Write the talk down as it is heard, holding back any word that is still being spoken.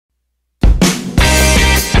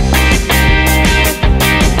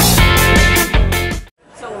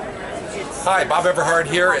Hi, Bob Everhard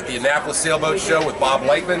here at the Annapolis Sailboat Show with Bob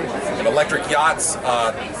Lightman and Electric Yachts.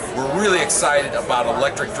 We're really excited about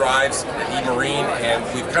electric drives at eMarine, and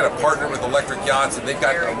we've kind of partnered with Electric Yachts, and they've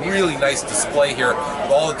got a really nice display here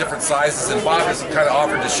with all the different sizes. And Bob has kind of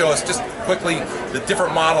offered to show us just quickly the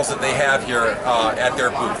different models that they have here at their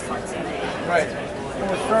booth. Right.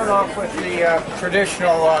 We'll start off with the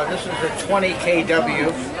traditional, this is a 20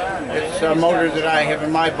 kW. It's a motor that I have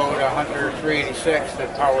in my boat, a Hunter 386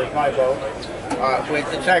 that powers my boat.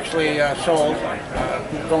 It's actually sold,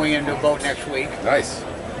 going into a boat next week. Nice.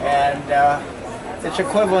 And it's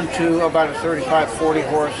equivalent to about a 35-40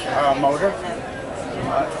 horse motor.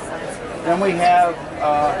 Then we have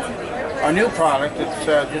a new product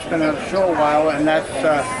that's just been on the show a while, and that's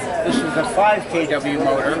this is a 5 kW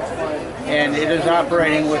motor, and it is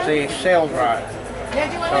operating with a sail drive.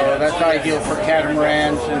 So that's ideal for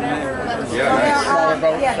catamarans and smaller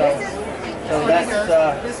boats. So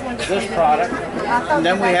that's this product. And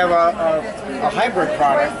then we have a hybrid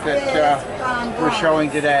product that we're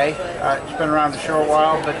showing today. It's been around the show a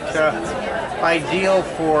while, but ideal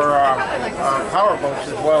for power boats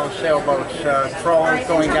as well as sailboats. Trawlers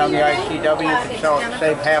going down the ICW can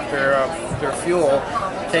save half their fuel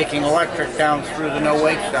taking electric down through the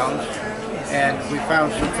no-wake zones. And we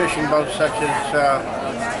found some fishing boats such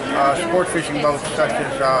as, sport fishing boats such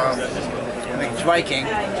as, I think it's Viking,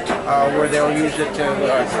 where they'll use it to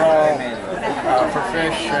trawl for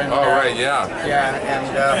fish and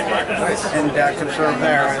conserve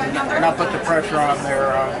there and not put the pressure on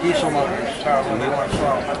their diesel motors when they want to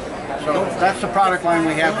slow. So that's the product line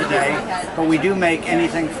we have today, but we do make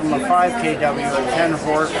anything from a 5 kW, a 10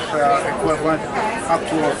 horse equivalent, up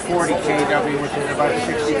to a 40 kW, which is about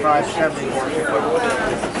 65-70 horse equivalent.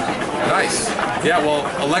 Nice. Yeah, well,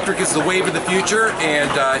 electric is the wave of the future, and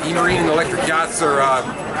eMarine and Electric Yachts are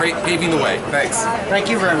paving the way. Thanks. Thank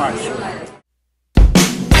you very much.